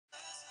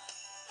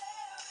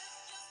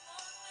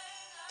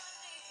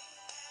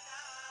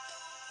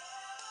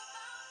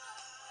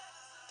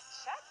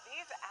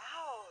these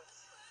out.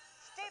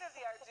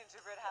 State-of-the-art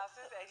gingerbread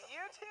houses, and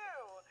you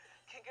too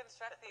can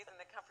construct these in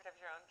the comfort of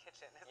your own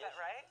kitchen. Is that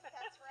right?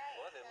 That's right.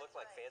 Boy, they look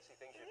like fancy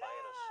things you buy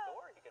in a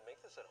store. You can make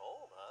this at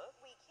home, huh?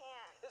 We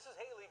can. This is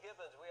Hayley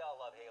Gibbons. We all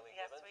love Hayley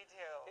Gibbons. Yes, we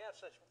do. You have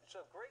such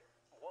great,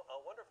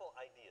 wonderful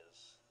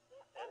ideas.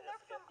 Yeah, and they're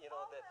from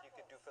all that you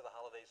can do for the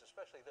holidays,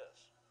 especially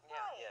this.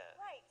 Right, Yeah.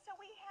 right. So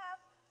we have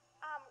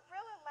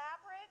real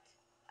elaborate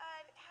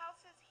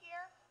houses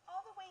here,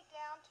 all the way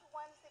down to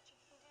ones that you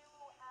can do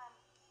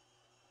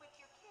with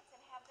your kids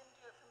and have them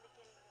do it from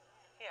beginning to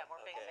end. Yeah, more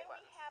Okay. basic And then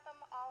ones. we have them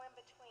all in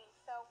between.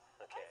 So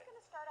I Okay. was going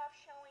to start off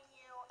showing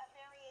you a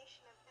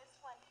variation of this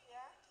one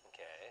here.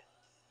 Okay.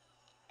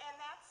 And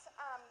that's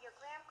your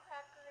graham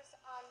crackers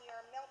on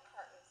your milk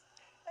cartons.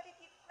 But if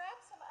you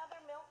grab some other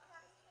milk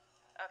cartons,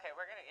 Okay,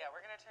 we're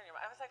gonna turn your.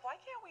 I was like, why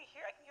can't we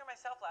hear? I can hear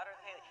myself louder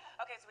than Hayley.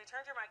 Okay, so we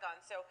turned your mic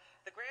on. So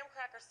the graham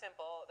cracker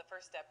simple. The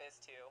first step is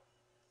to.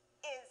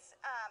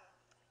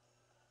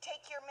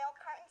 take your milk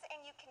cartons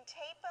and you can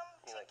tape them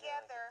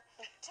together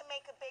to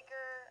make a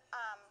bigger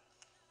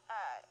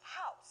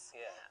house.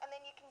 Yeah. And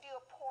then you can do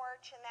a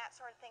porch and that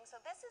sort of thing. So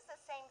this is the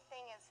same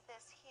thing as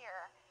this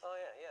here. Oh,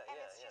 yeah. And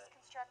it's just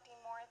constructing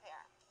more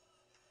there.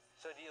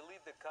 So do you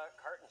leave the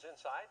cartons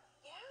inside?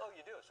 Yeah. Oh,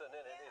 you do. So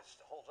then it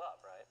holds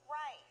up, right?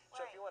 Right.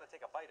 So if you want to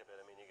take a bite of it,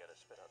 I mean, you got to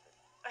spit out the.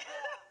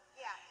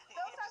 Yeah.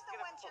 Those are the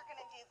ones you're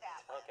going to do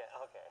that. Okay.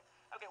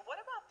 Okay,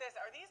 what about this?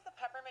 Are these the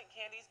peppermint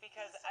candies?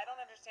 Because I don't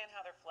understand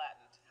how they're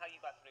flattened. How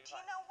you got through. Do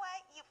you know what?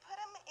 You put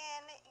them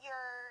in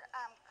your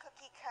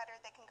cookie cutter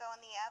that can go in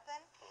the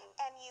oven,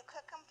 and you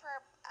cook them for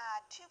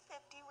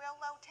 250, real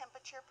low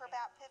temperature, for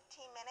about 15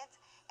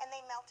 minutes, and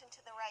they melt into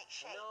the right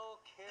shape.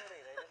 No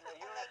kidding. I didn't know.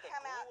 You don't have to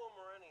come out- glue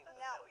them or anything.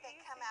 No, they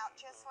come out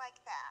just like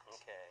that.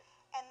 Okay.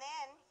 And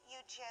then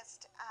you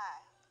just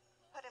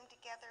put them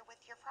together with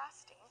your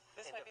frosting.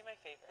 This might be my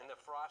favorite. And the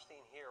frosting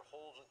here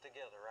holds it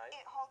together, right?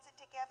 It holds it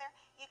together.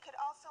 You could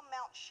also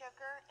melt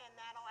sugar, and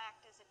that'll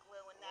act as a glue,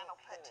 and that'll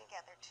put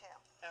together too.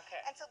 Okay.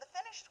 And so the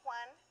finished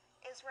one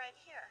is right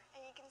here,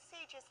 and you can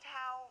see just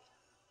how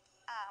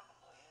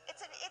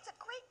it's a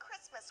great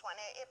Christmas one.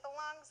 It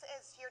belongs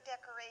as your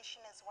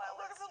decoration as well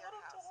as your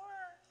house.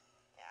 door.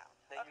 Yeah.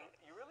 Now,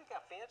 you really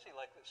got fancy,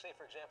 like, say,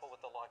 for example, with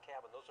the log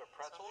cabin. Those are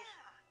pretzels?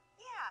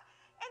 Yeah.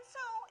 And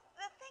so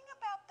the thing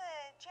about the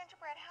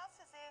gingerbread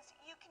houses is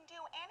you can do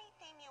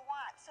anything you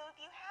want. So if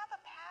you have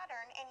a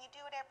pattern and you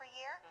do it every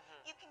year,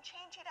 you can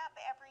change it up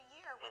every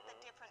year with a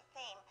different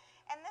theme.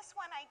 And this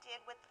one I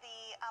did with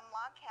the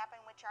log cabin,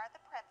 which are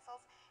the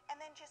pretzels,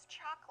 and then just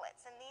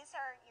chocolates. And these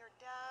are your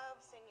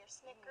Doves and your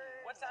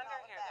Snickers. What's and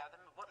under all of here, that.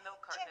 though? What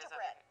milk carton is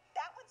Gingerbread. under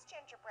here? That one's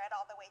gingerbread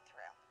all the way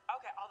through.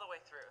 Okay, all the way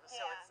through.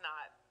 So Yeah. it's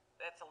not.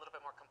 It's a little bit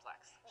more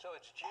complex. So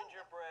it's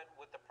gingerbread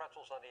with the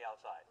pretzels on the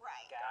outside.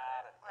 Right.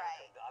 Got it. Right.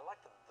 Okay. I like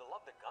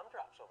love the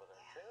gumdrops over there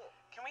too.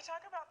 Can we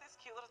talk about this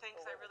cute little thing?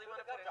 Because I really do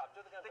want to the put it. gumdrops,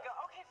 do the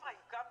gumdrops. Okay, fine.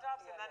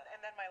 Gumdrops Yeah,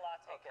 and then my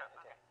latte. Okay, cup.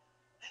 okay.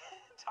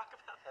 Talk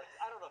about this.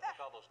 I don't know if you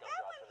call those That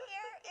gumdrops one or not.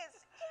 here is,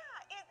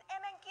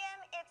 and again,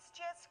 it's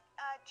just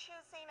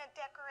choosing a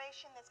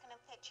decoration that's going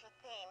to fit your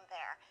theme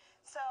there.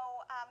 So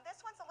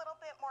this one's a little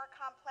bit more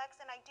complex,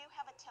 and I do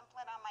have a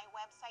template on my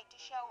website to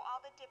show all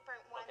the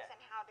different ones Okay.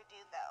 and how to do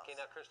those. Okay,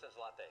 now Kristen's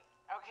latte.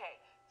 Okay,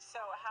 so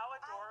how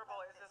adorable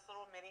love is this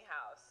little mini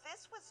house?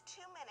 This was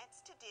 2 minutes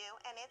to do,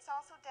 and it's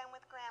also done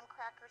with graham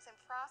crackers and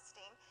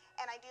frosting.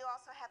 And I do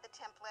also have the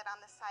template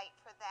on the site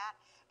for that.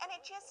 And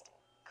it just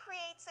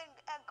creates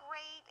a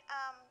great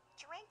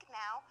drink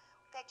now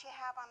that you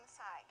have on the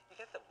side. You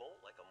get the mold,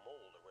 like a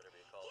mold or whatever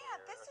you call Yeah,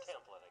 it, this or is a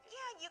template, I guess.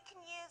 Yeah, you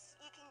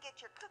can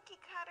get your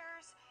cookie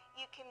cutters,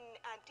 you can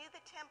do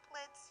the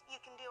templates, you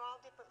can do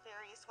all different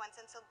various ones.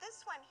 And so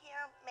this one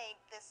here made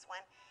this one,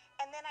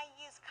 and then I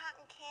use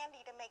cotton candy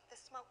to make the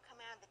smoke come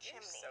out of the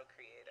You're chimney. so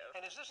creative.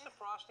 And is this the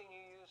frosting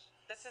you use?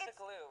 This is the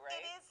glue, right?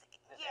 It is.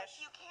 Yes,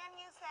 you can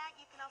use that.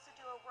 You can also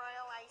do a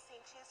royal icing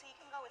too. So you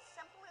can go as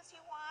simple as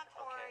you want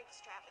or Okay.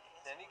 extravagant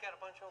as Then you you got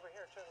a bunch over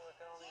here too. Look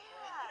at all these.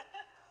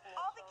 Yeah.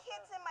 All the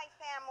kids in my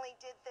family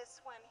did this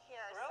one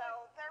here, Really?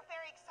 so they're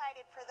very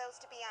excited for those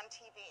to be on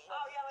TV.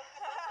 Oh yeah, let's get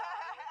those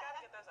on. We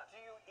gotta get those on. Do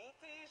you eat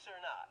these or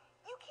not?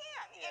 You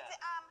can. Yeah. It's,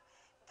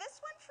 this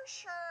one for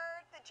sure,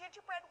 the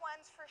gingerbread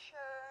ones for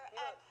sure.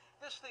 Yeah, And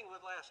this thing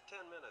would last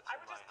 10 minutes I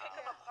in would my just pick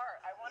house. them apart.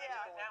 I want to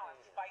Yeah. do it now.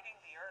 I'm fighting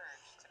the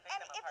urge to pick and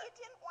them if apart. you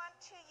didn't want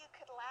to, you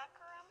could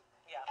lacquer them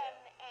Yeah.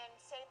 and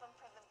save them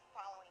for the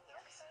following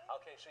years.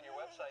 Okay, so your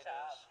website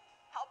job. is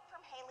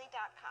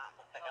Helpfromhaley.com.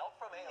 Help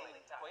from Hayley.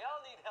 Haley.com. We all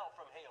need help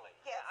from Hayley.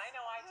 Yes. I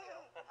know I do.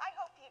 I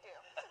hope you do.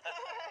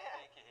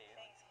 Thank you, Hayley.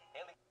 Thanks.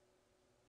 Hayley.